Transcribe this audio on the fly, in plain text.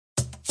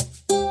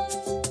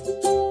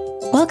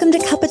Welcome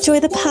to Cup of Joy,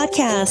 the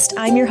podcast.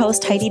 I'm your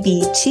host, Heidi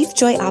B., Chief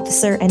Joy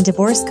Officer and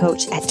Divorce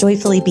Coach at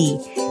Joyfully Be.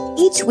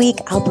 Each week,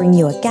 I'll bring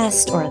you a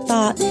guest or a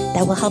thought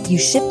that will help you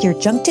shift your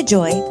junk to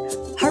joy,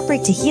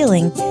 heartbreak to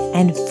healing,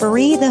 and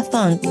free the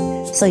funk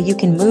so you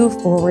can move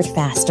forward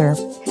faster.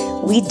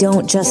 We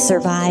don't just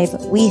survive,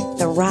 we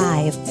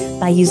thrive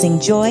by using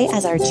joy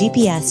as our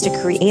GPS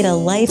to create a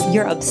life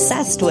you're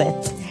obsessed with.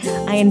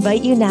 I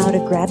invite you now to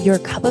grab your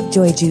cup of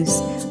joy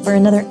juice for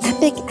another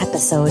epic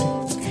episode.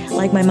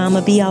 Like my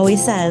Mama B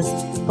always says,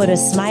 put a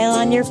smile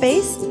on your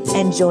face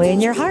and joy in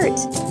your heart.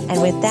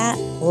 And with that,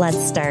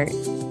 let's start.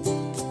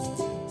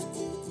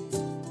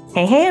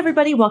 Hey,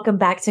 everybody. Welcome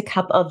back to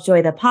Cup of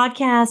Joy, the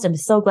podcast. I'm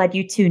so glad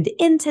you tuned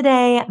in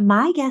today.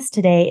 My guest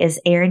today is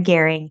Erin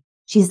Gehring.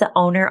 She's the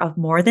owner of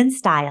More Than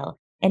Style.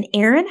 And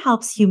Erin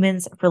helps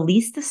humans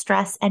release the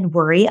stress and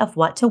worry of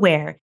what to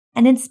wear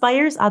and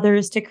inspires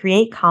others to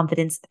create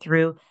confidence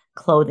through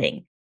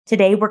clothing.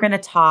 Today, we're going to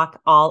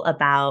talk all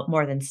about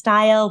More Than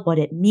Style, what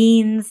it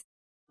means,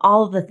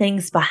 all of the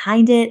things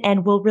behind it,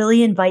 and we'll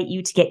really invite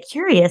you to get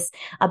curious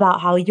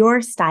about how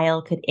your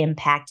style could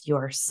impact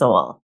your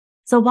soul.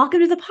 So welcome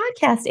to the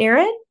podcast,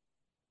 Erin.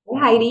 Hey,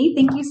 Heidi.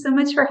 Thank you so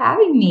much for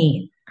having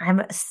me.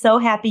 I'm so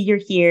happy you're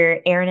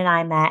here. Erin and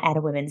I met at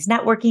a women's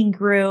networking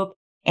group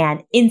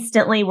and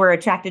instantly were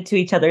attracted to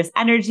each other's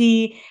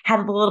energy, had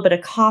a little bit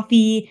of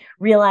coffee,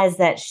 realized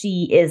that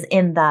she is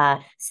in the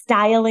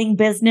styling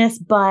business,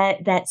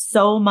 but that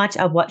so much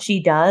of what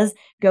she does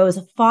goes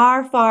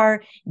far,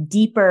 far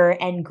deeper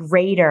and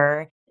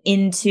greater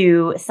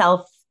into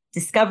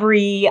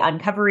self-discovery,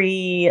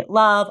 uncovery,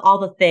 love, all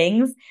the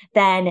things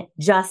than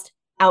just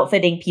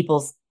outfitting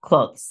people's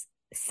clothes.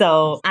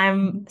 So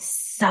I'm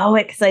so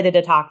excited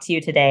to talk to you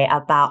today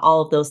about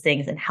all of those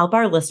things and help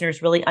our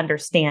listeners really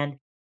understand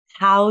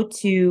how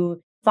to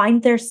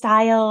find their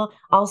style,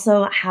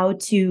 also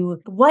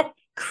what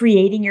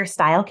creating your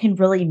style can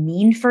really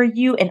mean for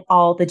you and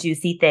all the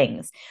juicy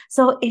things.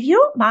 So if you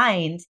don't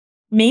mind,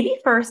 maybe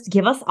first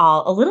give us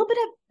all a little bit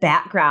of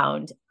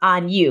background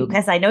on you,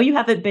 because I know you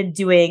haven't been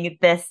doing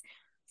this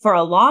for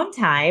a long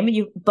time,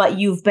 but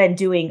you've been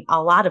doing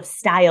a lot of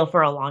style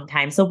for a long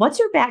time. So what's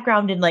your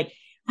background in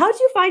how did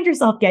you find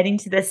yourself getting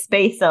to this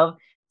space of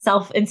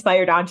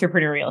self-inspired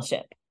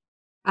entrepreneurship?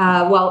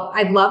 Well,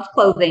 I've loved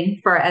clothing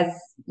for as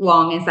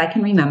long as I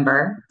can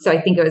remember. So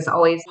I think it was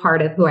always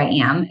part of who I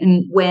am.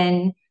 And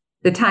when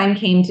the time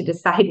came to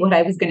decide what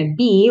I was going to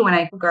be when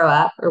I grow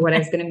up or what I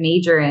was going to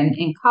major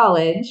in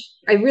college,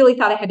 I really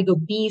thought I had to go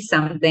be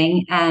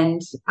something.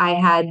 And I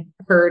had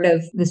heard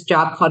of this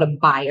job called a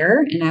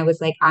buyer. And I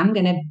was like, I'm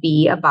going to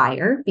be a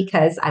buyer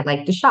because I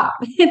like to shop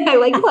and I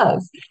like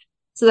clothes.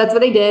 So that's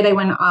what I did. I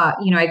went,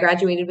 I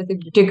graduated with a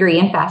degree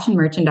in fashion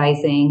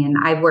merchandising, and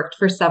I've worked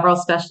for several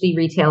specialty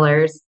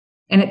retailers.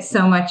 And it's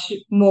so much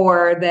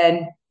more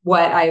than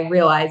what I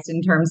realized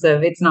in terms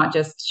of it's not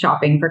just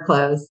shopping for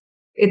clothes.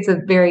 It's a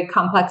very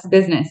complex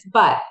business.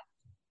 But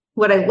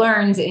what I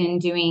learned in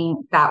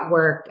doing that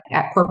work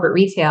at corporate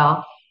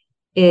retail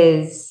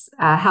is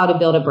how to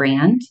build a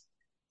brand.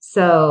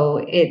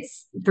 So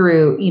it's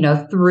through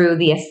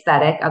the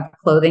aesthetic of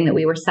clothing that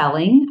we were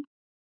selling.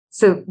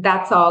 So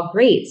that's all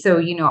great.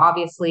 So,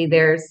 obviously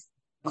there's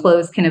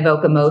clothes can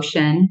evoke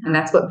emotion, and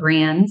that's what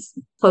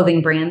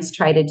clothing brands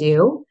try to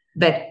do.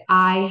 But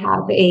I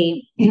have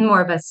more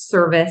of a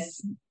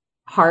service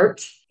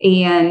heart.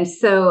 And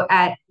so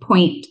at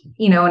point,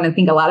 and I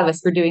think a lot of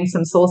us were doing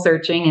some soul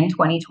searching in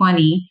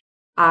 2020,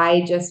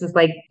 I just was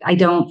like, I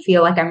don't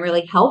feel like I'm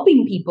really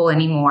helping people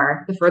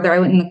anymore. The further I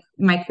went in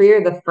my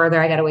career, the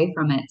further I got away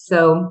from it.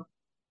 So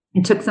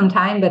it took some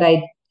time, but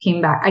I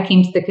came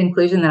to the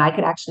conclusion that I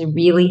could actually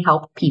really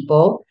help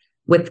people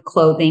with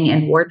clothing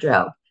and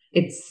wardrobe.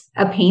 It's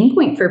a pain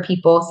point for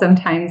people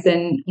sometimes,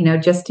 and,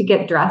 just to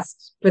get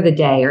dressed for the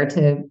day or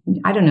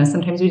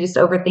sometimes we just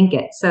overthink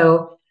it.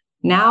 So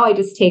now I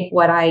just take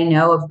what I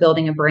know of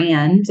building a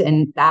brand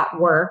and that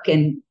work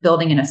and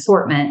building an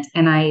assortment,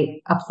 and I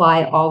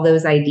apply all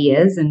those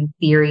ideas and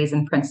theories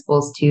and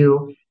principles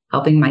to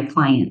helping my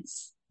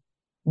clients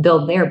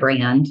build their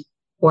brand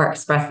or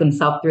express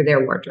themselves through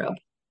their wardrobe.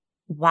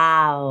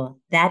 Wow,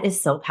 that is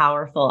so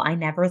powerful. I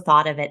never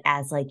thought of it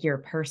as your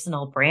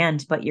personal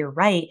brand, but you're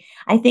right.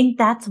 I think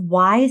that's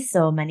why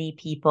so many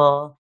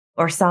people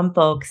or some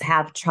folks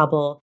have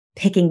trouble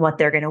picking what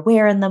they're going to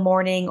wear in the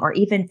morning. Or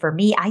even for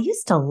me, I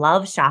used to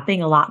love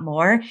shopping a lot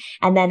more.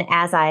 And then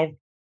as I've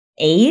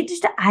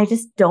aged, I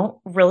just don't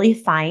really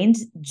find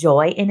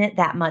joy in it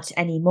that much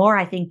anymore.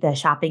 I think the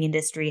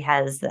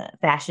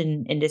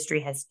fashion industry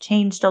has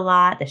changed a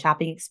lot. The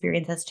shopping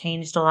experience has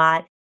changed a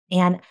lot.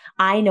 And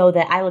I know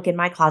that I look in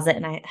my closet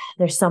and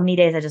there's so many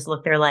days I just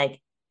look there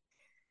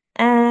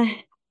I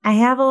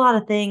have a lot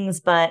of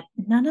things, but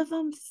none of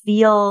them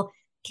feel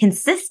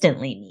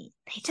consistently me.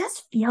 They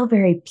just feel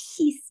very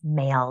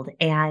piecemealed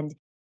and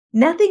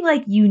nothing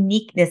like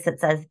uniqueness that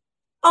says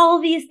all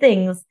these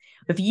things.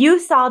 If you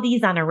saw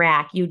these on a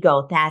rack, you'd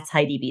go, that's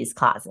Heidi B's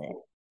closet.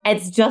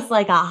 It's just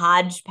like a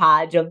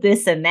hodgepodge of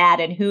this and that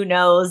and who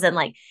knows. And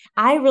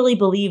I really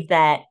believe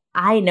that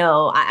I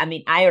know, I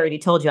mean, I already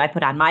told you I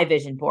put on my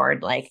vision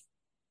board like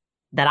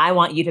that I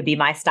want you to be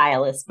my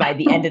stylist by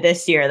the end of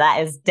this year.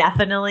 That is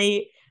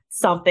definitely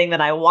something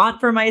that I want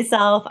for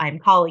myself. I'm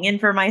calling in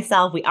for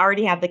myself. We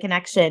already have the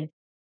connection,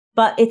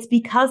 but it's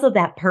because of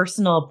that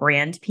personal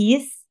brand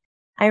piece.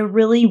 I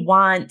really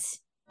want,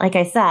 like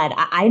I said,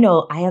 I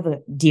know I have a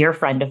dear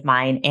friend of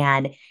mine,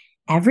 and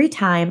every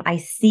time I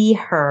see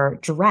her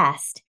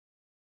dressed,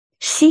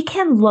 she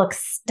can look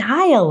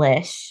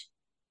stylish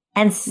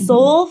and Mhm.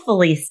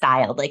 soulfully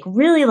styled. Like,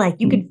 really, like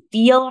you can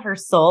feel her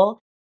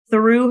soul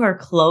through her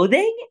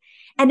clothing.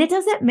 And it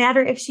doesn't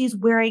matter if she's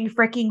wearing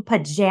freaking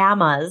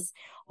pajamas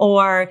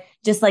or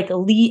just like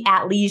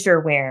at leisure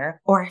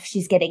wear, or if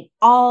she's getting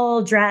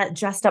all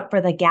dressed up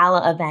for the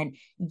gala event,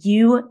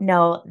 you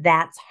know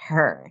that's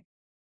her.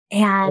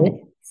 And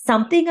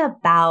something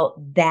about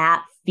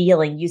that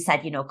feeling, you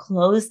said,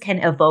 clothes can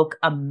evoke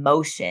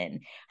emotion.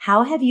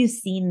 How have you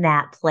seen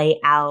that play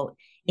out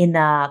in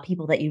the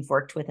people that you've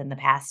worked with in the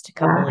past Yeah.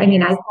 couple of I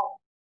mean, years?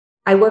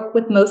 I work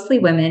with mostly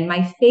women.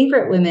 My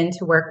favorite women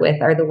to work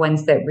with are the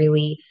ones that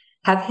really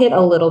have hit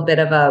a little bit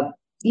of a,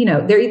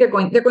 they're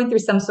going through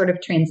some sort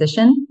of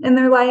transition in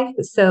their life.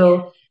 Yeah.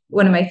 So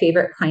one of my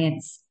favorite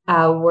clients,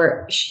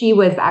 where she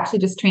was actually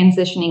just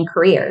transitioning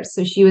careers.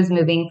 So she was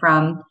moving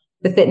from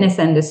the fitness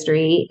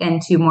industry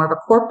into more of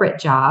a corporate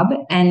job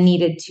and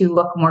needed to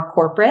look more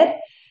corporate,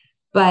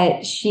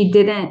 but she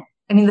didn't.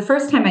 I mean, the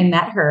first time I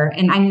met her,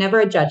 and I'm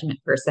never a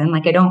judgment person,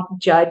 like I don't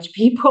judge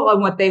people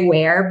on what they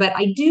wear, but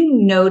I do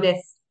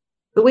notice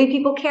the way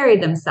people carry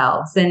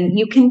themselves. And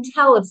you can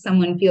tell if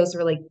someone feels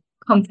really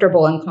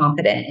comfortable and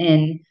confident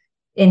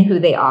in who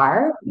they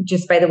are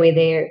just by the way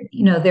they're,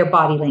 their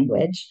body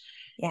language.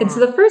 And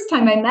so Yeah. the first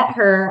time I met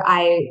her,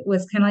 I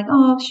was kind of like,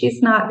 oh,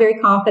 she's not very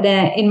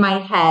confident in my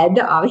head,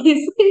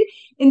 obviously,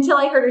 until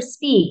I heard her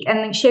speak. And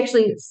then she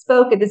actually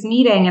spoke at this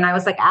meeting. And I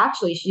was like,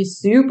 actually, she's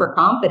super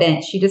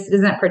confident. She just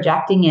isn't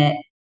projecting it.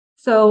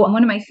 So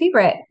one of my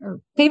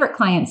favorite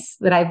clients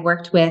that I've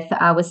worked with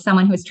was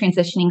someone who was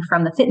transitioning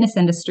from the fitness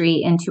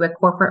industry into a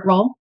corporate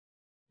role.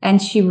 And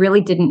she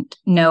really didn't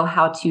know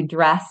how to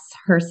dress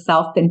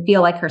herself and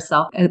feel like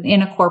herself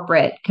in a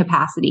corporate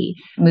capacity,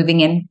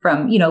 moving in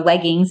from,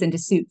 leggings into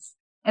suits.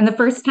 And the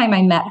first time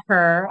I met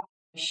her,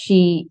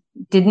 she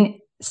didn't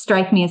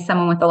strike me as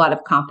someone with a lot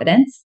of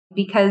confidence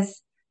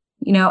because,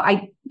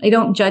 I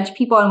don't judge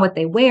people on what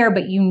they wear,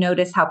 but you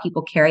notice how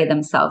people carry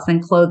themselves,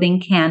 and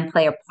clothing can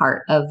play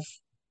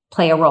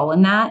a role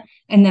in that.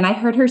 And then I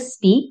heard her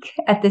speak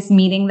at this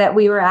meeting that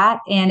we were at,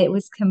 and it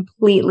was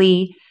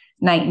completely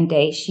night and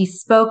day. She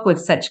spoke with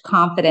such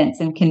confidence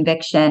and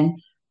conviction,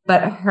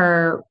 but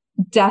her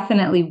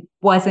definitely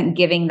wasn't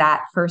giving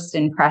that first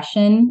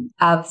impression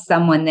of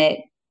someone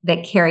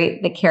that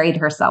carried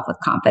herself with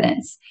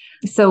confidence.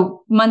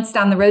 So months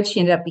down the road, she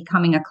ended up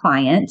becoming a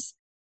client,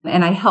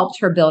 and I helped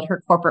her build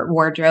her corporate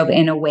wardrobe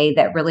in a way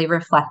that really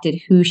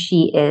reflected who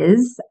she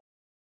is.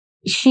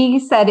 She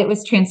said it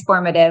was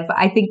transformative.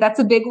 I think that's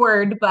a big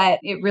word, but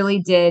it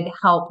really did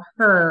help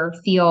her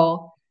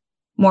feel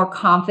more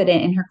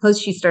confident in her clothes.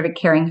 She started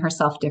carrying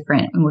herself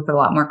different and with a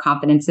lot more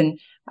confidence. And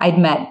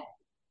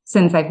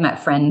since I've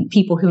met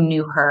people who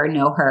know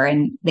her,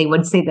 and they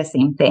would say the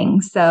same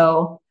thing.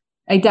 So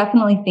I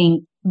definitely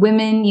think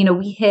women,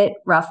 we hit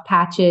rough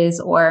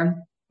patches. Or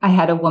I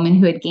had a woman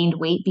who had gained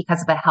weight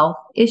because of a health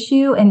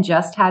issue and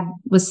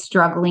was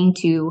struggling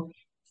to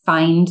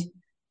find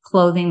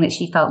clothing that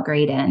she felt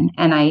great in.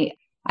 And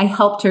I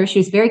helped her. She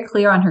was very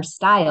clear on her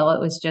style.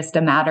 It was just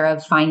a matter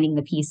of finding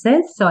the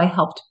pieces. So I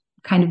helped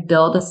kind of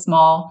build a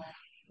small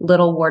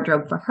little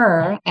wardrobe for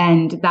her.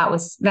 And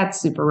that's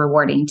super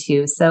rewarding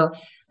too. So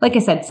like I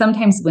said,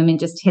 sometimes women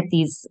just hit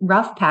these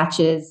rough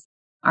patches.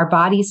 Our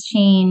bodies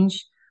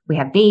change. We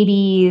have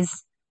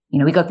babies,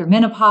 we go through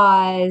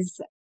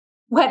menopause,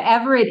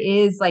 whatever it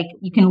is, like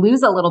you can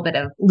lose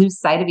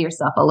sight of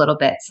yourself a little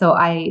bit. So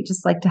I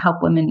just like to help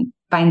women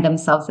find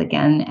themselves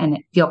again and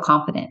feel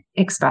confident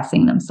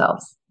expressing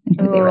themselves and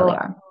who they really Oh,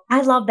 are.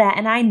 I love that.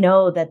 And I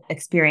know that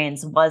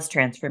experience was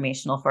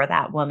transformational for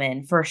that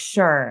woman for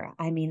sure.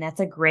 I mean, that's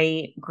a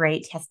great,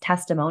 great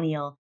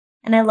testimonial.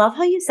 And I love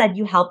how you said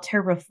you helped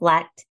her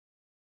reflect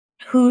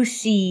who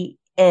she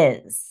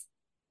is.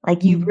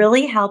 Like you Mhm.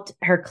 really helped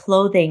her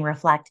clothing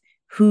reflect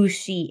who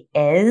she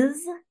is,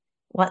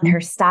 what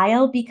her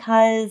style,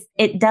 because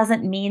it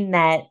doesn't mean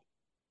that,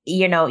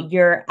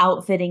 you're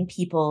outfitting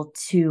people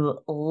to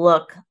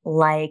look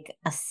like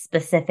a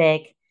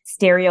specific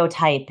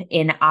stereotype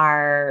in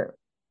our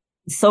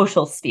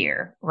social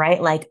sphere,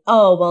 right? Like,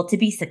 oh, well, to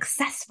be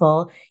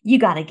successful, you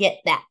got to get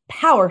that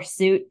power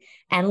suit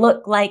and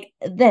look like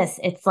this.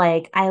 It's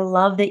like, I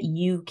love that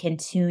you can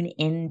tune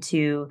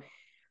into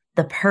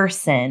the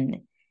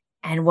person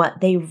and what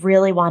they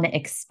really want to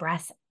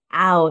express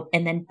out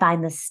and then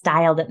find the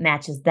style that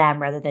matches them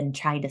rather than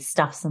trying to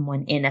stuff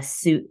someone in a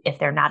suit if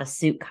they're not a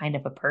suit kind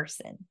of a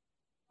person.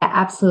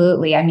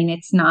 Absolutely. I mean,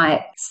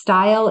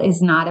 style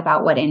is not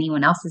about what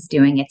anyone else is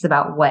doing. It's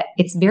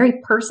very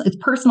personal.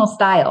 It's personal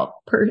style.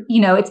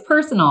 It's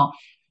personal.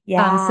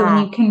 So when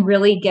Yeah. you can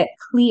really get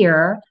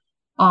clear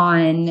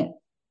on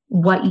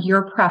what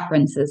your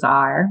preferences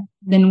are,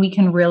 then we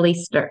can really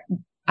start.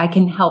 I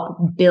can help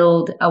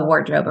build a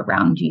wardrobe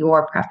around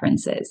your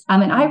preferences.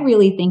 And I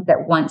really think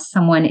that once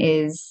someone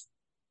is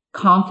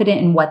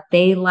confident in what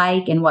they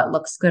like and what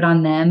looks good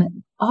on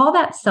them, all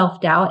that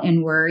self-doubt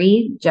and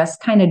worry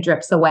just kind of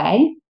drips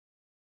away.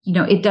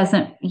 It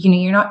doesn't,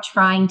 you're not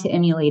trying to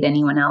emulate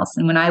anyone else.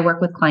 And when I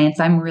work with clients,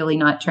 I'm really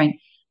not trying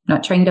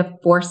to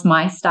force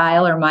my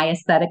style or my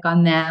aesthetic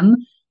on them.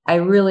 I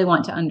really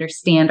want to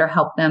understand or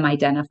help them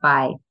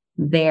identify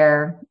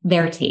their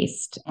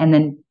taste and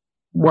then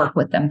work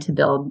with them to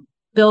build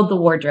the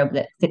wardrobe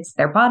that fits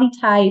their body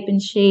type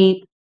and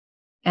shape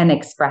and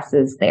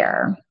expresses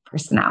their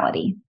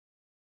personality.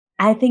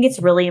 I think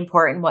it's really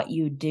important what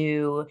you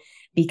do,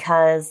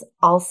 because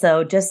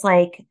also, just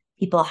like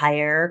people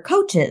hire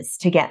coaches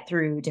to get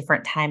through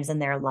different times in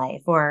their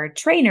life, or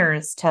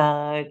trainers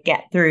to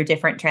get through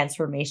different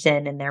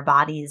transformation in their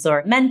bodies,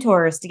 or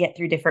mentors to get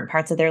through different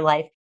parts of their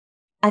life.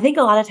 I think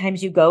a lot of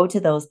times you go to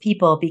those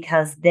people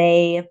because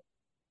they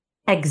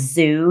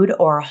exude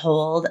or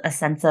hold a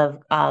sense of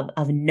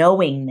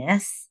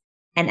knowingness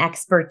and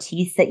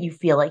expertise that you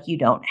feel like you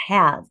don't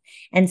have.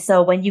 And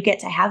so when you get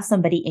to have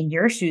somebody in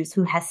your shoes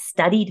who has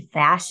studied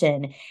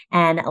fashion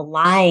and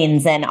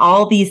lines and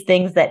all these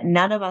things that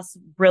none of us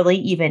really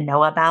even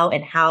know about,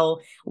 and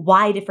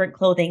why different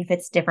clothing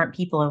fits different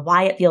people and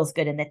why it feels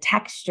good and the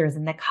textures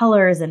and the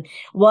colors and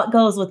what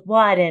goes with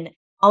what and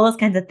all those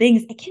kinds of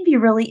things, it can be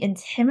really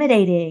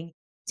intimidating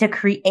to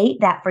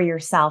create that for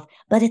yourself,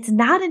 but it's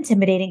not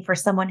intimidating for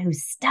someone who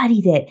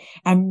studied it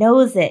and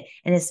knows it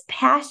and is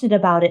passionate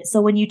about it.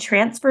 So when you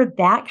transfer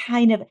that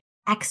kind of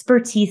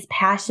expertise,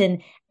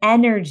 passion,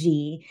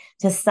 energy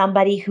to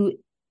somebody who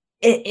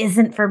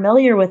isn't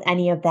familiar with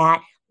any of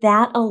that,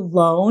 that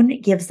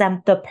alone gives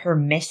them the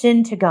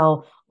permission to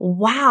go,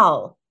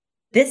 wow,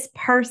 this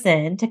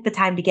person took the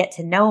time to get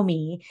to know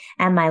me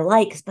and my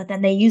likes, but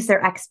then they use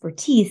their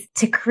expertise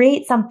to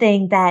create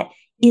something that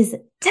is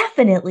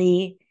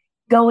definitely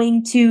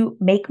going to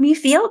make me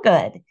feel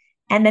good.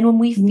 And then when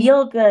we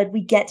feel good,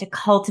 we get to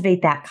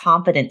cultivate that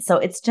confidence. So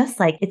it's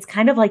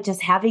kind of like just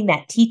having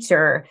that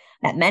teacher,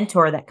 that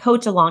mentor, that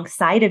coach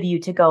alongside of you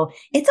to go,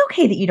 it's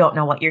okay that you don't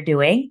know what you're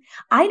doing.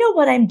 I know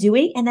what I'm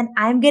doing. And then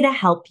I'm going to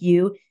help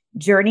you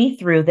journey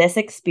through this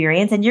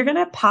experience, and you're going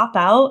to pop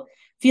out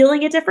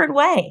feeling a different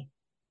way.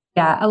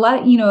 Yeah. A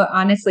lot,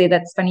 honestly,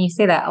 that's funny you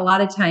say that. A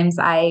lot of times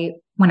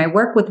when I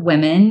work with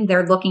women,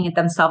 they're looking at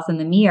themselves in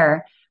the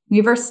mirror. Have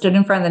you ever stood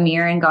in front of the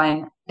mirror and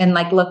gone and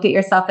looked at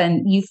yourself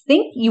and you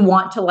think you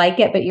want to like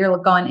it, but you're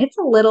going, it's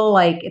a little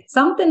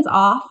something's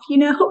off,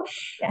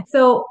 Yeah.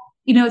 So,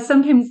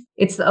 sometimes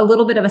it's a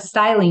little bit of a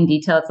styling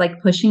detail. It's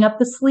like pushing up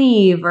the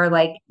sleeve, or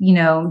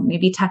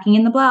maybe tucking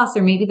in the blouse,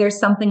 or maybe there's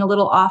something a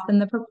little off in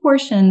the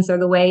proportions or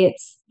the way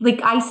it's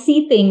I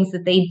see things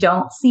that they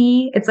don't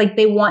see. It's like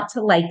they want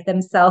to like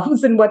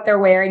themselves and what they're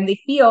wearing.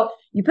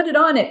 You put it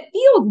on, it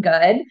feels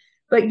good,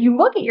 but you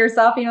look at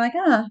yourself and you're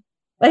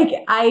like,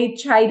 I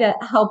try to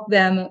help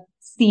them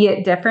see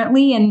it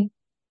differently. And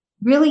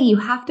really, you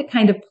have to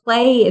kind of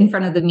play in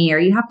front of the mirror.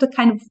 You have to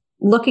kind of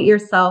look at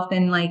yourself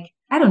and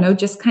I don't know,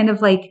 just kind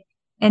of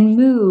and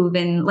move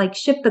and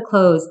shift the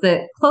clothes.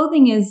 The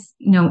clothing is,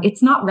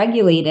 it's not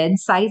regulated.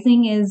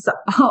 Sizing is,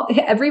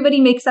 everybody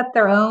makes up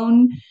their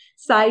own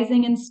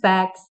sizing and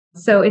specs.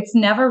 So it's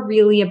never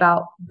really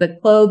about the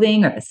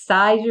clothing or the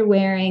size you're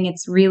wearing.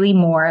 It's really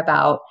more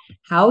about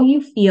how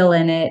you feel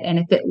in it and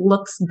if it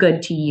looks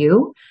good to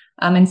you.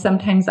 And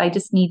sometimes I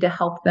just need to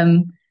help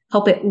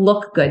it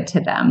look good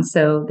to them.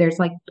 So there's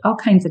all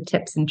kinds of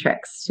tips and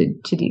tricks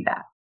to do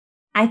that.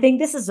 I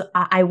think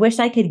I wish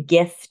I could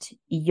gift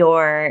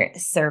your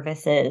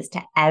services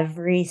to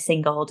every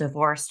single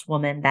divorced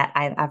woman that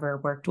I've ever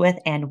worked with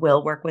and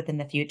will work with in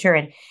the future.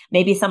 And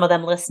maybe some of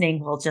them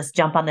listening will just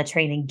jump on the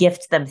train and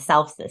gift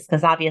themselves this,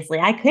 because obviously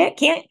I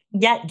can't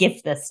yet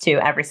gift this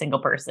to every single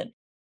person.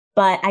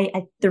 But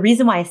the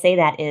reason why I say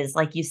that is,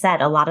 like you said,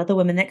 a lot of the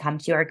women that come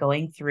to you are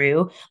going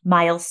through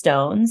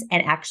milestones,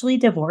 and actually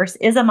divorce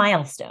is a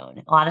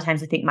milestone. A lot of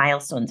times we think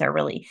milestones are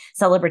really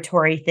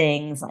celebratory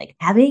things like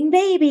having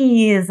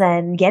babies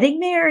and getting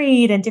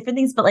married and different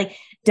things. But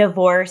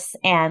divorce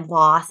and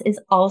loss is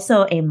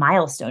also a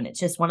milestone. It's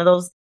just one of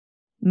those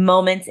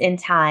moments in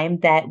time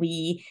that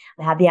we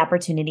have the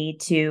opportunity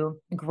to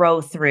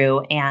grow through,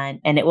 and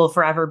it will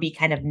forever be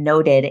kind of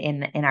noted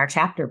in our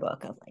chapter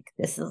book of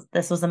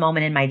this was a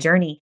moment in my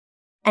journey.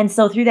 And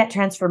so through that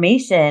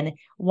transformation,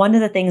 one of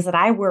the things that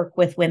I work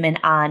with women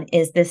on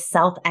is this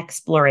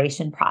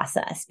self-exploration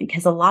process,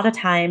 because a lot of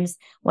times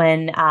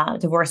when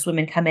divorced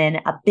women come in,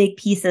 a big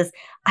piece is,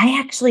 I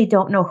actually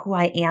don't know who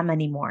I am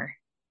anymore.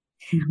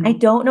 Mm-hmm. I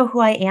don't know who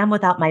I am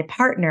without my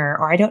partner,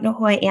 or I don't know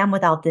who I am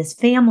without this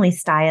family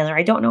style, or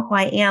I don't know who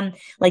I am,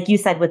 like you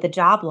said, with the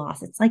job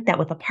loss. It's like that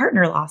with a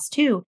partner loss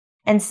too.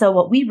 And so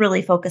what we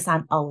really focus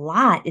on a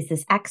lot is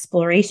this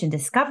exploration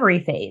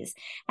discovery phase,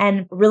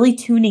 and really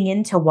tuning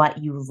into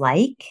what you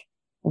like,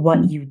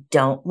 what you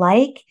don't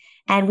like.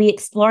 And we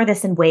explore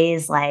this in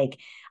ways like,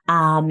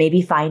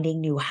 maybe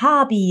finding new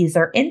hobbies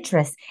or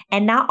interests.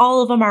 And not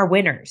all of them are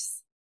winners.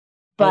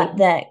 But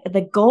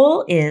the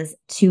goal is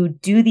to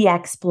do the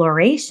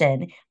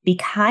exploration, be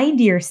kind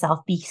to yourself,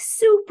 be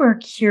super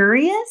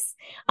curious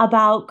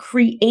about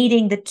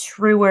creating the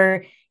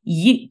truer,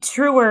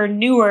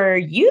 newer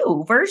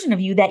you version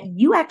of you that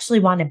you actually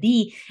want to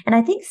be. And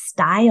I think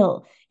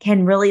style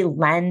can really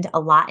lend a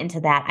lot into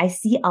that. I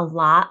see a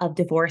lot of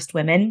divorced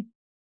women.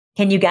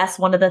 Can you guess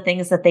one of the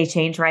things that they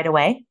change right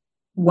away?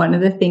 One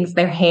of the things,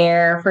 their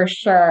hair for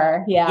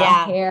sure.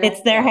 Yeah. Hair. It's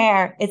their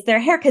hair. It's their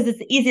hair because it's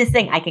the easiest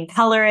thing. I can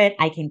color it.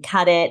 I can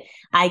cut it.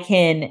 I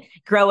can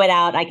grow it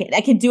out. I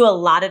can do a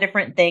lot of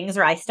different things.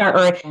 Or I'm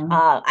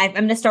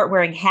going to start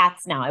wearing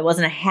hats now. I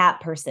wasn't a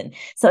hat person.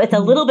 So it's a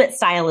little bit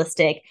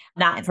stylistic,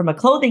 not from a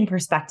clothing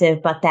perspective,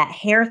 but that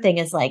hair thing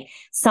is like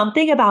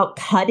something about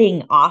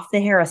cutting off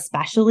the hair,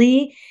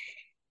 especially.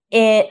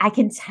 I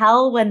can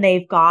tell when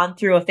they've gone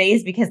through a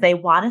phase because they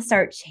want to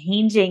start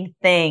changing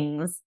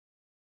things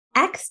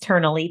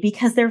externally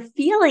because they're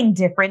feeling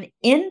different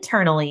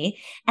internally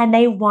and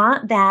they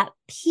want that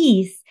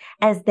peace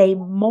as they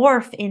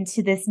morph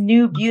into this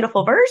new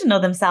beautiful version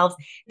of themselves.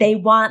 They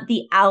want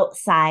the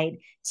outside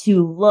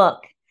to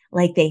look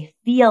like they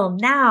feel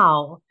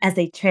now as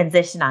they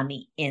transition on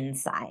the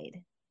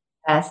inside.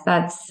 Yes,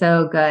 that's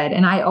so good.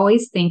 And I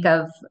always think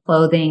of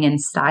clothing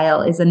and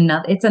style is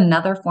it's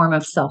another form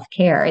of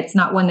self-care. It's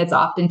not one that's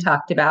often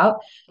talked about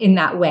in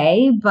that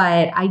way,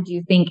 but I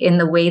do think in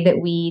the way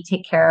that we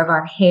take care of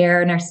our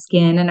hair and our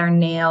skin and our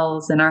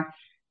nails and our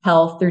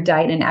health through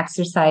diet and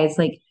exercise,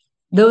 like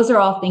those are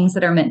all things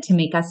that are meant to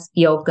make us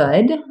feel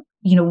good.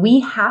 We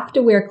have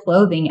to wear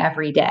clothing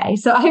every day.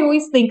 So I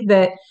always think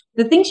that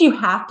the things you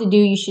have to do,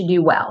 you should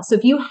do well. So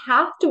if you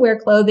have to wear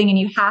clothing and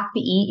you have to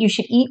eat, you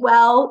should eat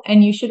well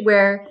and you should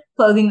wear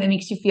clothing that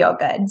makes you feel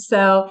good.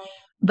 So,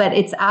 but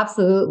it's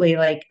absolutely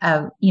like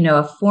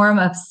a form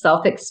of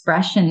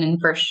self-expression. And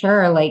for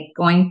sure, like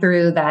going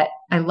through that,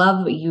 I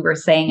love what you were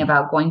saying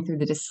about going through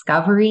the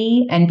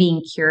discovery and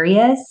being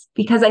curious,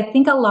 because I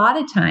think a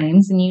lot of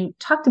times, and you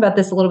talked about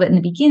this a little bit in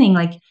the beginning,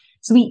 like,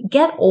 so we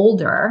get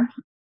older,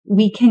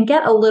 we can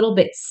get a little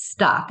bit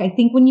stuck. I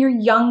think when you're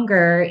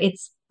younger,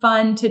 it's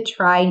fun to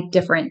try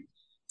different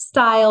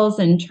styles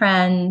and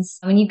trends.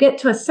 When you get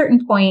to a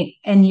certain point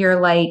and you're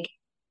like,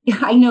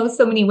 I know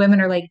so many women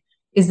are like,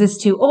 is this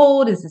too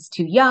old? Is this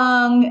too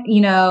young?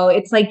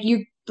 It's like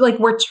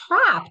we're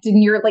trapped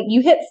and you're like,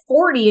 you hit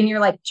 40 and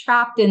you're like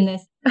trapped in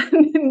this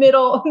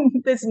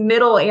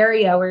middle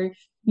area where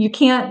you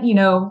can't,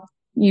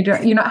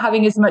 you're not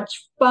having as much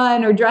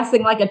fun or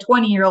dressing like a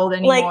 20-year-old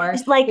anymore.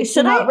 Like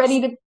should I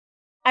ready to?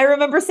 I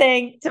remember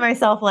saying to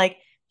myself, like,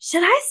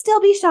 should I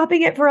still be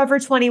shopping at Forever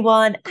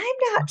 21? I'm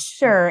not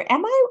sure.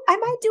 Am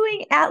I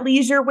doing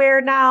athleisure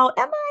wear now?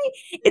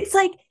 It's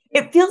like,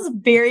 it feels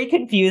very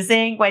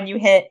confusing when you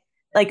hit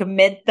like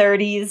mid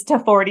 30s to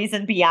 40s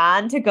and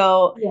beyond to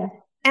go,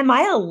 am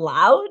I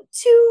allowed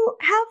to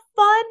have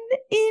fun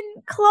in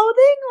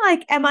clothing?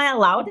 Like, am I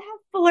allowed to have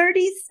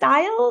flirty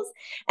styles?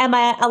 Am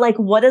I like,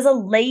 what's a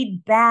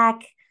laid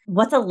back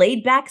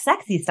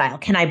sexy style?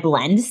 Can I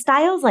blend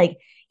styles? Like,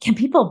 can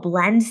people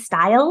blend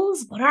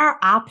styles? What are our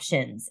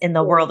options in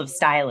the world of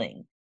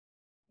styling?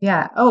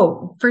 Yeah.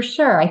 Oh, for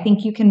sure. I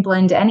think you can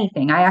blend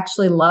anything. I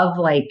actually love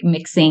like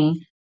mixing.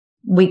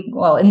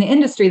 In the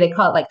industry, they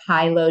call it like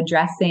high-low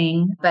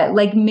dressing, but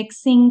like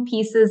mixing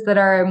pieces that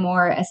are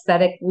more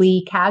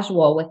aesthetically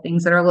casual with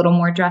things that are a little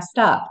more dressed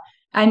up.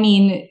 I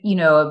mean,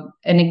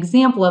 an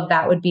example of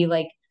that would be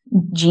like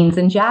jeans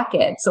and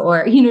jackets,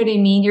 or, you know what I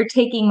mean? You're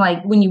taking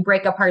like when you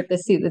break apart the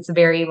suit, that's a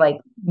very like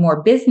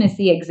more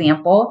businessy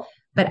example.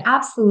 But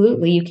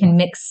absolutely, you can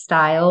mix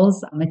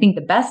styles. I think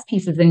the best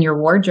pieces in your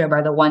wardrobe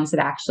are the ones that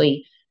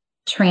actually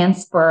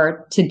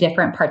transfer to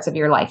different parts of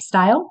your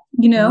lifestyle,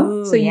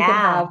 Ooh, so you can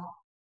have,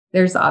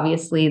 there's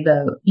obviously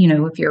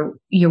if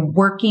you're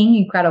working,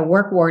 you've got a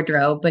work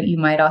wardrobe, but you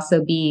might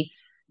also be,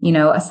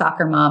 a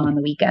soccer mom on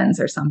the weekends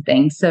or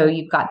something. So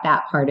you've got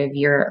that part of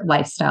your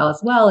lifestyle as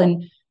well.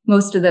 And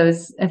most of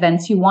those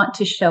events, you want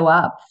to show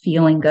up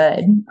feeling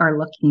good or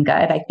looking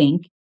good, I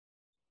think.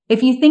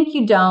 If you think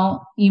you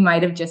don't, you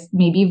might have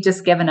maybe you've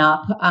just given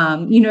up.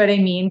 You know what I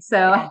mean?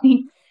 So I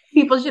think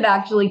people should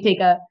actually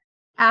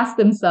ask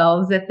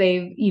themselves if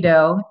they've,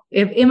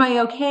 am I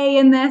okay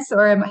in this,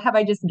 or have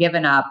I just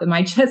given up? Am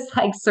I just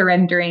like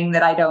surrendering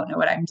that I don't know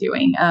what I'm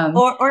doing?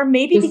 Or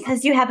maybe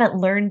because you haven't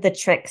learned the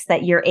tricks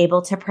that you're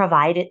able to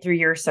provide it through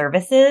your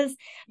services,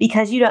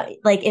 because you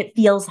don't like, it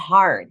feels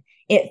hard.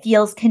 It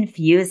feels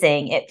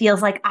confusing. It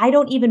feels like I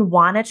don't even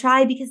want to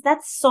try, because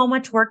that's so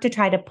much work to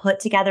try to put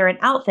together an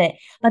outfit.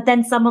 But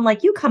then someone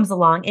like you comes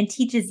along and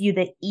teaches you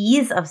the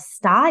ease of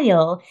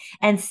style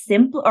and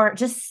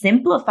just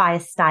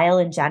simplifies style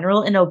in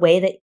general in a way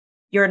that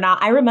you're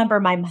not. I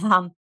remember my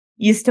mom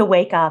used to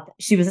wake up.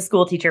 She was a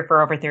school teacher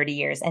for over 30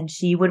 years, and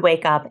she would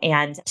wake up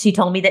and she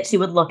told me that she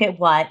would look at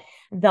what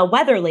the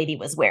weather lady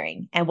was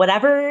wearing, and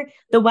whatever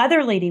the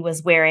weather lady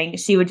was wearing,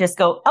 she would just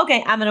go,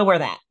 okay, I'm going to wear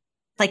that.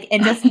 Like,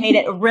 and just made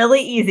it really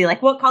easy.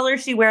 Like, what color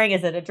is she wearing?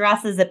 Is it a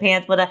dress? Is it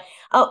pants?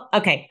 Oh,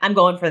 okay. I'm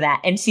going for that.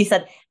 And she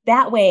said,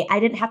 that way I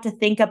didn't have to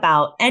think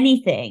about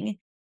anything.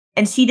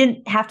 And she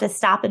didn't have to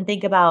stop and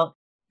think about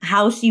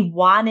how she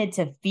wanted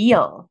to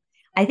feel.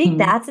 I think Mm.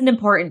 that's an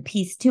important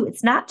piece too.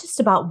 It's not just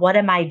about what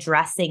am I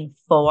dressing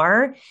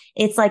for?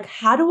 It's like,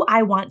 how do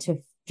I want to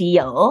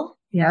feel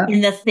Yeah.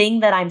 in the thing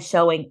that I'm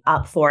showing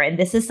up for? And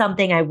this is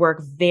something I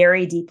work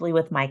very deeply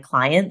with my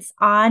clients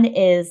on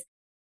is,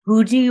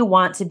 who do you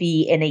want to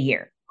be in a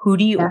year?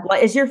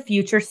 What is your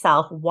future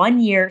self 1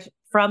 year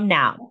from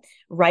now?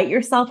 Write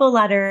yourself a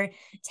letter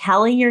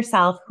telling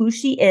yourself who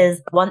she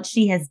is once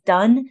she has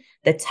done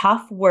the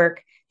tough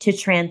work to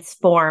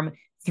transform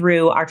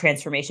through our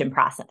transformation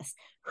process.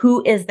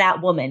 Who is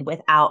that woman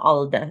without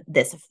all of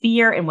this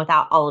fear and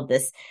without all of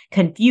this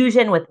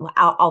confusion,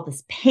 without all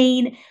this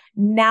pain?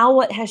 Now,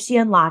 what has she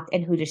unlocked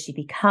and who does she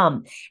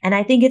become? And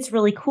I think it's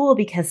really cool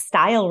because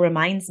style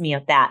reminds me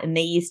of that. And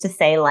they used to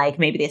say, like,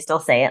 maybe they still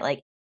say it,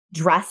 like,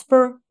 dress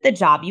for the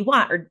job you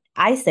want. Or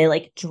I say,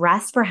 like,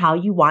 dress for how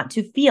you want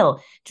to feel,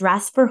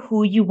 dress for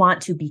who you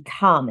want to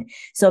become.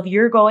 So if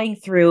you're going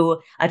through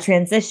a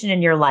transition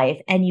in your life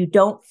and you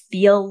don't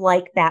feel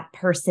like that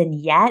person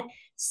yet,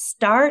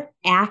 start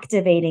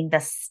activating the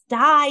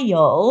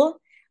style,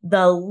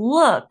 the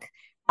look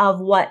of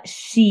what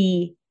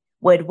she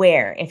would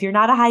wear. If you're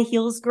not a high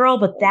heels girl,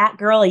 but that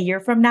girl a year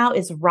from now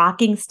is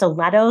rocking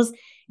stilettos,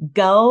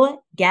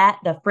 go get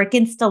the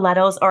freaking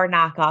stilettos or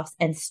knockoffs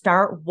and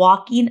start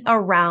walking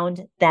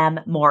around them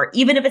more,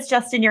 even if it's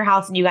just in your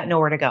house and you got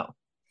nowhere to go.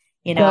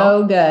 You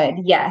know? So good.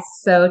 Yes,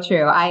 so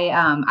true.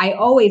 I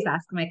always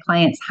ask my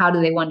clients, how do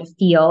they want to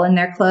feel in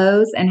their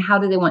clothes and how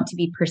do they want to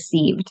be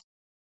perceived?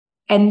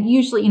 And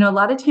usually, a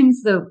lot of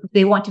times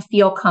they want to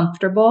feel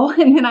comfortable.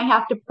 And then I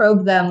have to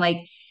probe them like,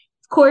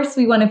 of course,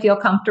 we want to feel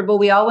comfortable.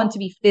 We all want to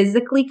be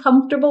physically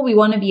comfortable. We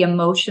want to be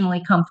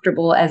emotionally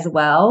comfortable as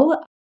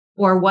well.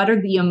 Or what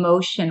are the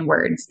emotion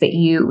words that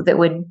you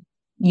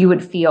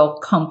would feel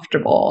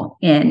comfortable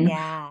in?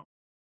 Yeah.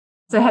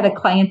 So I had a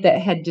client that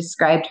had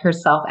described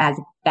herself as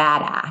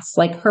badass.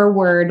 Like her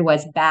word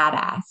was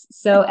badass.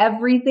 So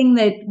everything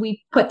that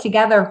we put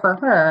together for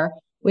her,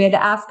 we had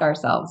to ask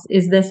ourselves,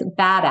 is this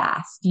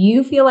badass? Do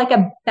you feel like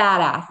a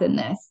badass in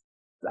this?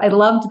 I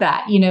loved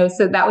that,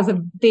 so that was a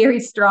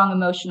very strong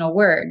emotional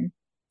word,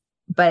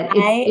 but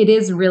it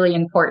is really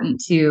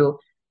important to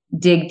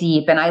dig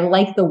deep. And I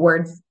like the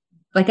words,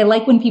 like I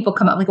like when people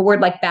come up, like a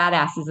word like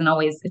badass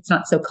it's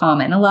not so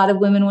common. A lot of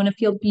women want to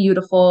feel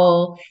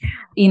beautiful,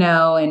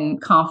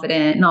 and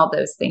confident and all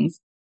those things.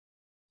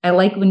 I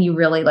like when you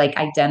really like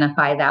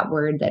identify that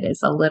word that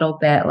is a little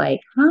bit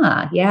like,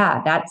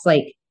 yeah, that's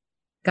like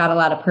got a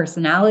lot of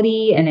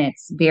personality and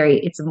it's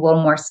a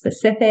little more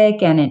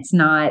specific and it's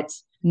not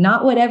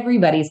what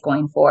everybody's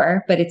going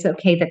for, but it's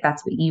okay that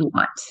that's what you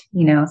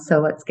want, so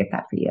let's get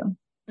that for you.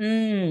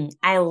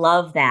 I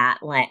love that.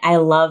 Like, I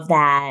love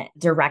that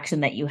direction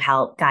that you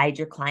help guide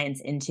your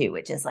clients into,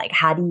 which is like,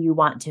 how do you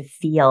want to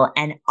feel?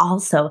 And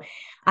also,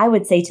 I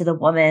would say to the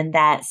woman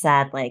that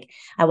said, like,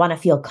 I want to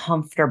feel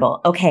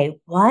comfortable. Okay,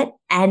 what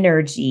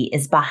energy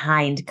is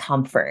behind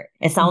comfort?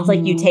 It sounds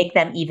like you take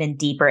them even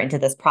deeper into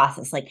this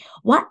process. Like,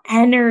 what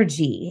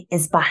energy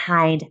is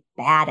behind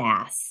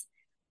badass?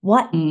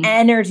 What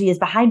energy is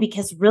behind?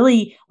 Because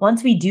really,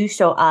 once we do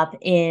show up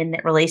in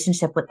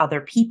relationship with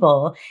other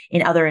people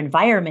in other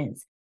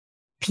environments,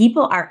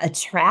 people are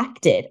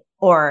attracted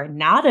or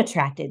not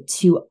attracted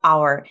to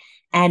our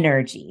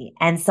energy.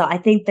 And so I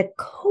think the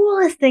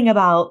coolest thing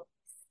about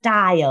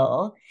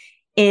style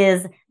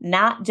is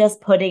not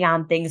just putting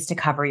on things to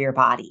cover your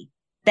body.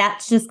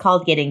 That's just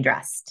called getting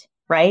dressed,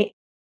 right?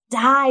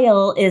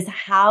 Style is,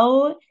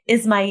 how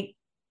is my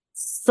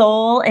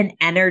soul and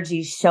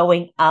energy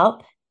showing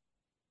up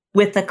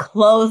with the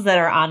clothes that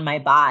are on my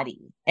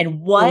body? And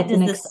what does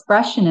this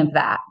expression of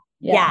that?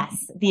 Yeah.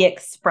 Yes, the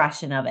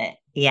expression of it.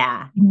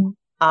 Yeah.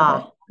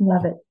 Love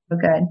it. So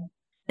good.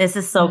 This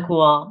is so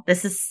cool.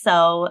 This is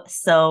so,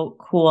 so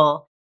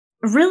cool.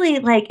 Really,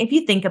 like, if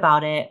you think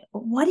about it,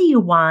 what do you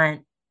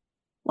want?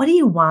 What do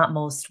you want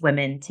most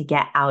women to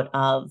get out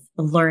of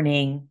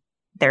learning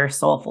their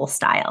soulful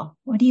style?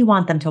 What do you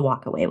want them to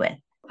walk away with?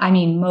 I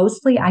mean,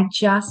 mostly I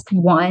just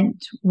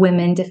want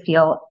women to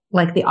feel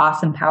like the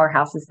awesome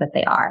powerhouses that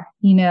they are,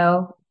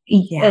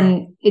 Yeah.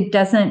 And it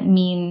doesn't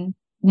mean,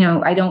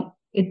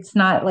 it's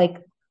not like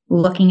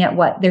looking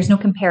at there's no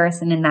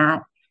comparison in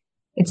that.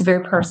 It's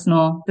very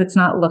personal. It's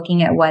not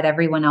looking at what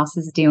everyone else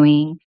is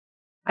doing.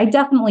 I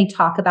definitely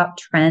talk about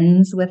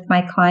trends with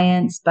my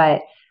clients,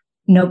 but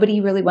nobody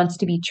really wants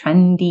to be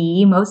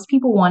trendy. Most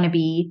people want to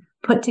be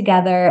put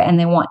together and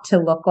they want to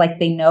look like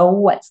they know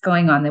what's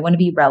going on. They want to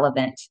be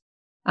relevant.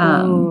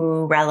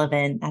 Ooh,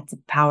 relevant. That's a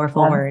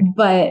powerful word.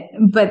 But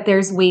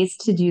there's ways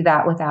to do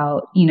that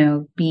without,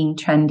 being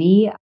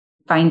trendy,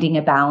 finding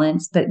a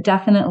balance. But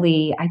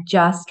definitely, I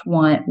just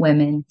want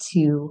women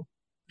to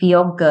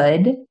feel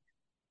good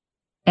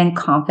and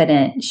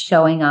confident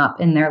showing up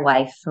in their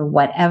life for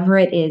whatever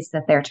it is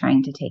that they're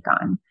trying to take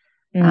on.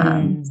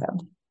 So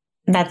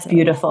That's So,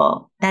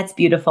 beautiful. That's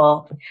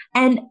beautiful.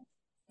 And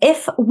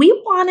if we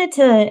wanted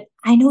to,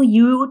 I know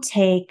you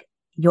take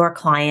your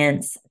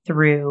clients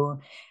through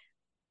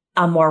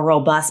a more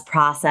robust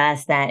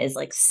process that is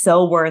like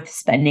so worth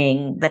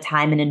spending the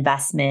time and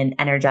investment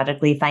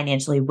energetically,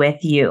 financially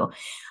with you.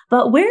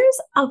 But where's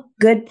a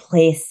good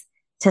place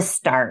to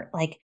start?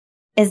 Like,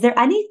 is there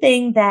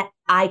anything that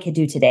I could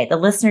do today, the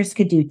listeners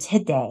could do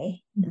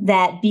today,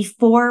 that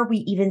before we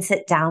even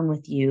sit down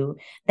with you,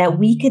 that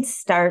we could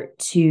start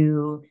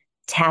to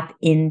tap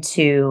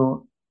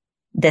into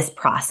this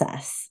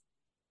process?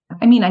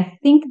 I mean, I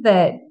think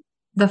that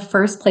the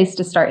first place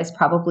to start is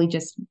probably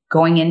just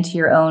going into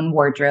your own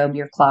wardrobe,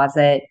 your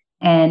closet,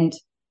 and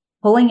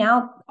pulling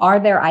out, are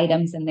there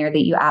items in there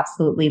that you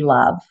absolutely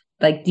love?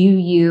 Like, do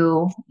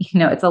you,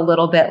 it's a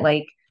little bit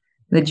like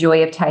the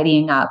joy of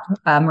tidying up,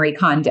 Marie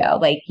Kondo,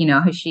 like,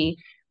 how she,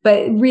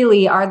 but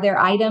really, are there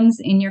items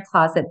in your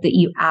closet that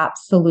you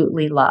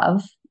absolutely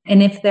love?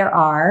 And if there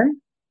are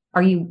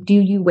do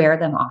you wear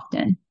them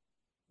often?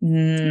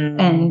 Mm,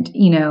 And,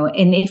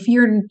 and if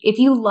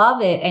you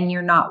love it and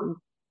you're not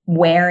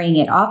wearing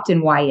it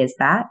often, why is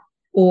that?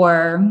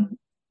 Or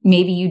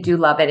maybe you do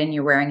love it and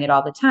you're wearing it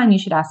all the time. You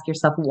should ask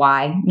yourself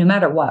why, no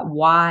matter what,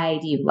 why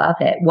do you love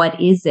it? What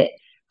is it?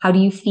 How do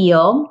you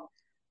feel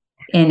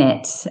in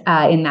it,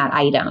 in that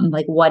item?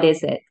 Like, what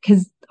is it?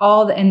 Because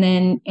and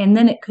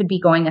then it could be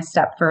going a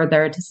step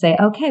further to say,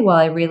 okay, well,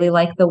 I really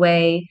like the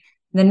way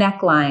the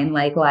neckline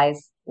like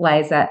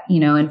lies at,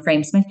 and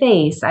frames my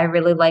face. I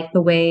really like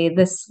the way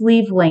the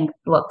sleeve length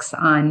looks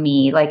on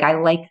me. Like, I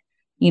like,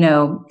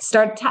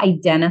 start to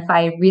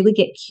identify, really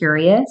get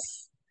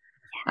curious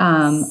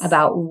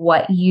about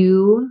what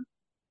you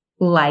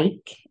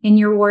like in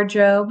your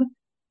wardrobe,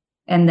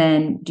 and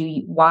then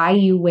why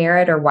you wear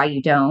it or why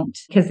you don't.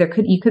 Because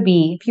you could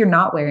be, if you're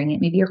not wearing it,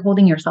 maybe you're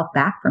holding yourself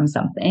back from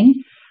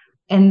something.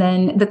 And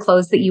then the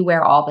clothes that you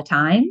wear all the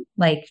time,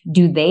 like,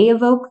 do they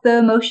evoke the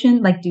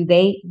emotion? Like, do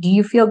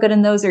you feel good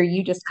in those? Or are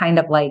you just kind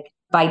of like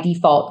by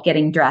default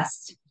getting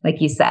dressed? Like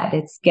you said,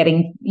 it's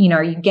getting,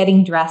 are you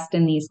getting dressed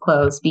in these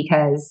clothes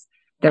because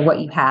they're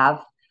what you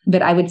have?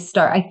 But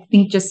I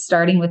think just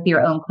starting with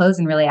your own clothes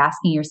and really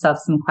asking yourself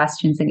some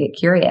questions and get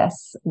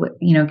curious,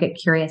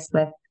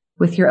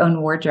 with your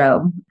own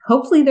wardrobe.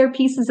 Hopefully there are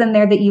pieces in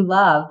there that you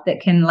love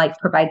that can like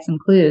provide some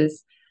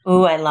clues.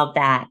 oh, I love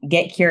that.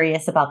 Get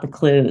curious about the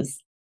clues.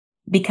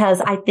 Because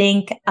I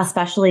think,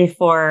 especially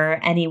for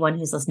anyone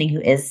who's listening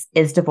who is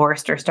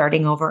divorced or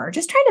starting over or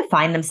just trying to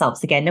find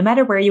themselves again, no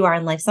matter where you are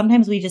in life,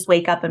 sometimes we just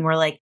wake up and we're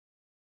like,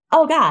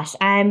 oh gosh,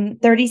 I'm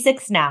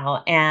 36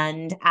 now.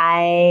 And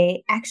I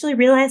actually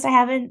realized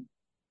I don't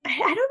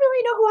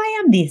really know who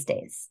I am these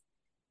days.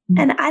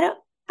 And I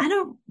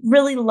don't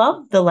really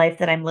love the life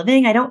that I'm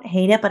living. I don't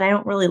hate it, but I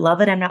don't really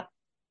love it. I'm not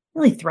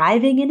really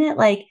thriving in it.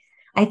 Like,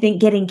 I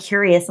think getting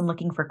curious and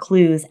looking for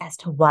clues as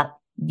to what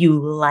you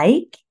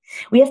like.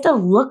 We have to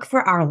look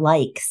for our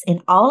likes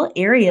in all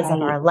areas of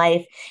Right. our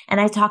life. And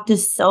I talk to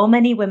so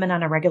many women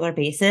on a regular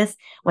basis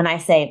when I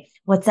say,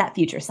 what's that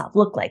future self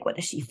look like? What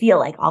does she feel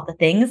like? All the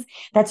things.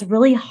 That's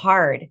really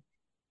hard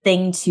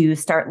thing to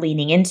start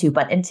leaning into.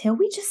 But until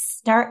we just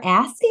start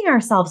asking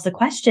ourselves the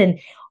question,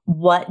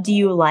 what do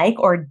you like?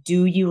 Or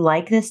do you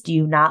like this? Do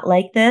you not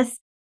like this?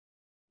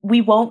 We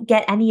won't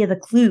get any of the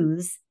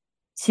clues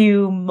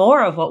to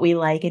more of what we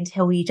like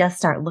until we just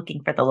start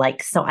looking for the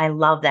likes. So I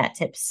love that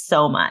tip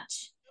so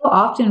much. So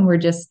often we're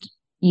just,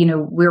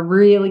 we're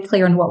really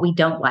clear on what we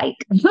don't like.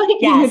 Like, you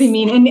know what I Yes.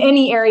 mean? In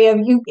any area of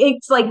you,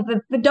 it's like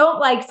the don't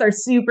likes are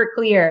super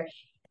clear.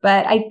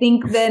 But I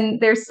think then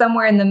there's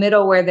somewhere in the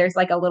middle where there's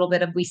like a little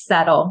bit of we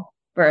settle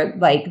for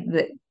like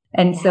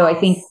and so I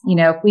think,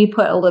 Yes. if we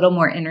put a little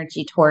more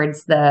energy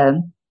towards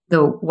the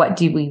what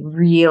do we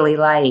really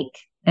like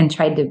and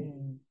tried to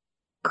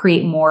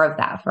create more of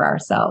that for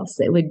ourselves,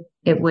 it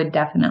would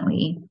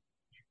definitely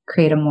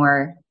create a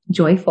more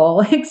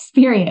joyful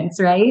experience,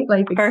 right?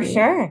 Life For experience.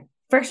 sure.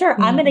 For sure.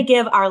 I'm Yeah. going to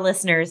give our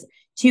listeners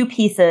two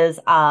pieces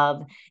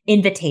of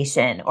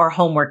invitation or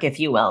homework, if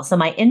you will. So,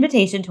 my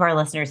invitation to our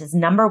listeners is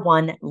number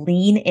one,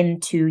 lean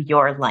into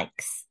your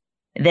likes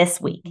this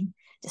week.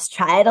 Just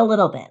try it a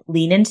little bit.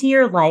 Lean into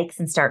your likes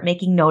and start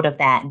making note of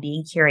that and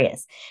being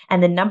curious.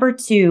 And then number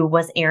two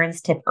was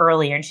Erin's tip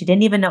earlier. And she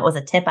didn't even know it was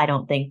a tip, I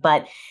don't think,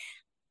 but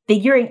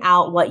figuring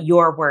out what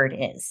your word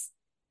is.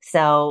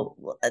 So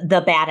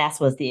the badass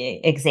was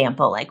the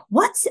example. Like,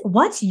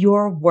 what's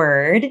your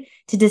word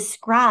to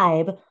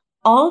describe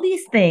all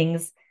these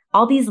things,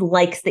 all these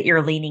likes that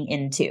you're leaning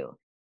into?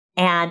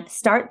 And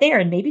start there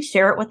and maybe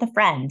share it with a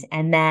friend.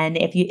 And then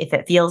if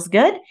it feels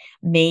good,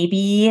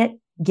 maybe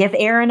give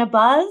Erin a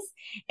buzz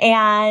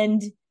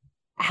and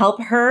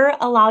help her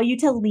allow you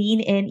to lean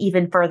in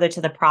even further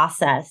to the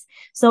process.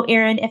 So,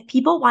 Erin, if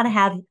people want to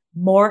have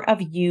more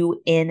of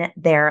you in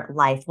their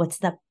life, what's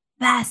the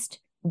best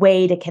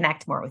way to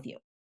connect more with you?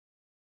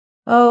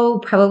 Oh,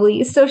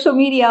 probably social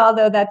media,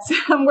 although that's,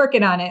 I'm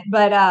working on it.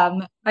 But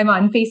I'm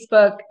on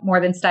Facebook, More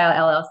Than Style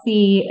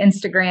LLC,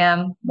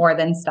 Instagram, More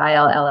Than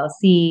Style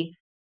LLC,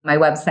 my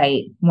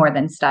website, More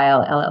Than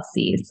Style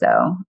LLC.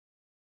 So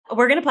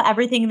We're going to put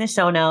everything in the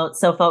show notes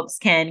so folks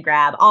can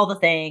grab all the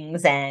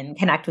things and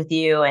connect with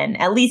you and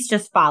at least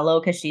just follow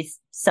because she's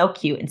so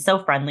cute and so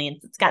friendly. And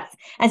it's got,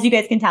 as you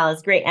guys can tell,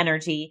 is great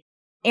energy.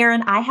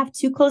 Erin, I have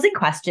 2 closing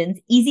questions,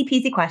 easy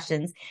peasy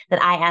questions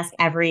that I ask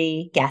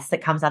every guest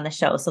that comes on the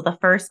show. So the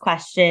first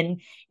question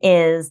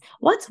is,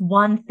 what's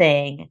one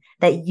thing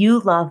that you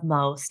love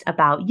most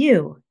about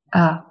you?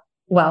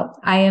 Well,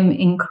 I am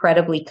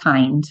incredibly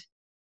kind.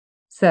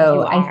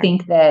 So I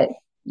think that,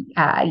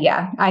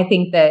 I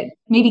think that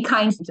maybe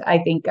kind, I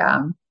think,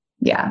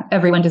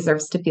 everyone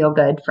deserves to feel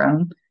good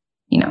from,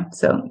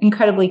 so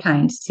incredibly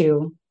kind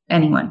to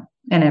anyone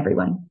and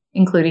everyone,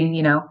 including,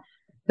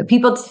 the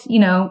people,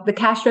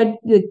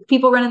 the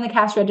people running the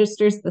cash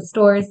registers, the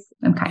stores.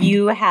 I'm kind.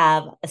 You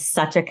have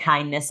such a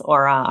kindness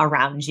aura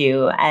around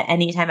you.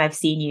 Anytime I've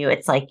seen you,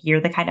 it's like you're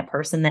the kind of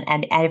person that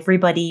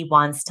everybody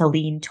wants to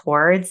lean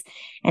towards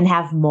and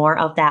have more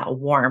of that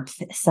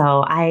warmth.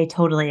 So I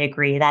totally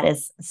agree. That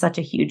is such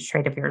a huge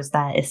trait of yours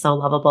that is so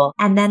lovable.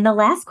 And then the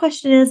last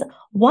question is,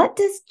 what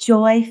does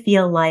joy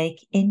feel like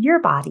in your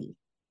body?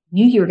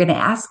 Knew you were going to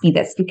ask me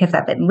this because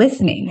I've been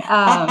listening.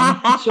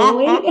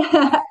 Joy.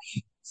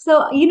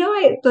 So,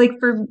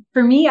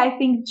 for me, I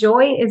think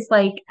joy is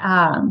like,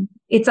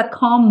 it's a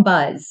calm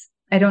buzz.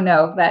 I don't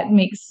know if that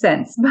makes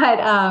sense, but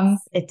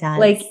it does.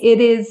 Like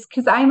it is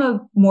because I'm a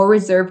more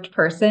reserved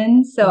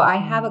person. So I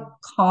have a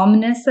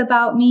calmness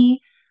about me,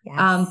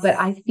 but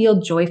I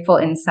feel joyful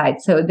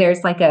inside. So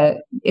there's like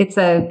it's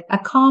a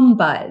calm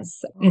buzz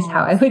is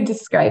how I would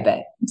describe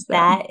it. So.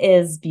 That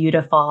is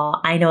beautiful.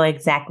 I know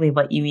exactly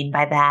what you mean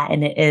by that.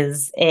 And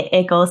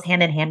it goes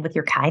hand in hand with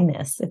your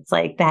kindness. It's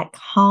like that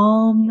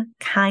calm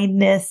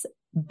kindness,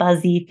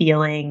 buzzy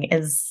feeling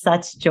is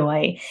such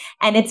joy.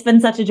 And it's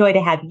been such a joy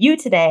to have you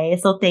today.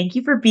 So thank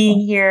you for being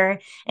here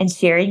and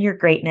sharing your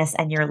greatness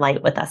and your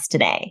light with us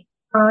today.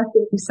 Oh,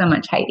 thank you so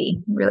much, Heidi.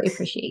 Really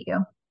appreciate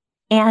you.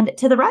 And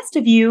to the rest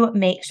of you,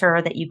 make sure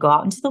that you go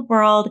out into the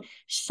world,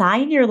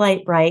 shine your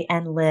light bright,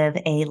 and live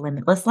a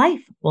limitless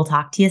life. We'll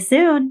talk to you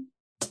soon.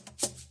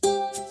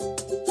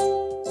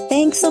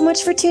 Thanks so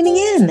much for tuning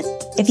in.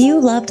 If you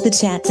loved the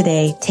chat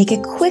today, take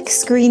a quick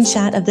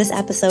screenshot of this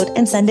episode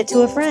and send it to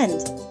a friend.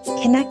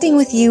 Connecting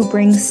with you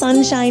brings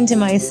sunshine to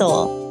my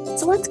soul.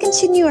 So let's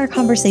continue our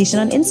conversation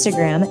on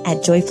Instagram at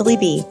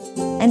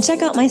JoyfullyBe and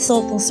check out my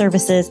soulful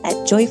services at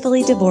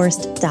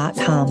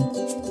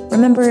joyfullydivorced.com.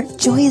 Remember,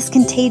 joy is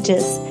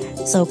contagious.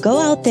 So go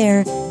out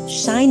there,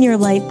 shine your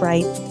light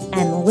bright,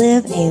 and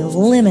live a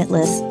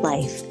limitless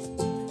life.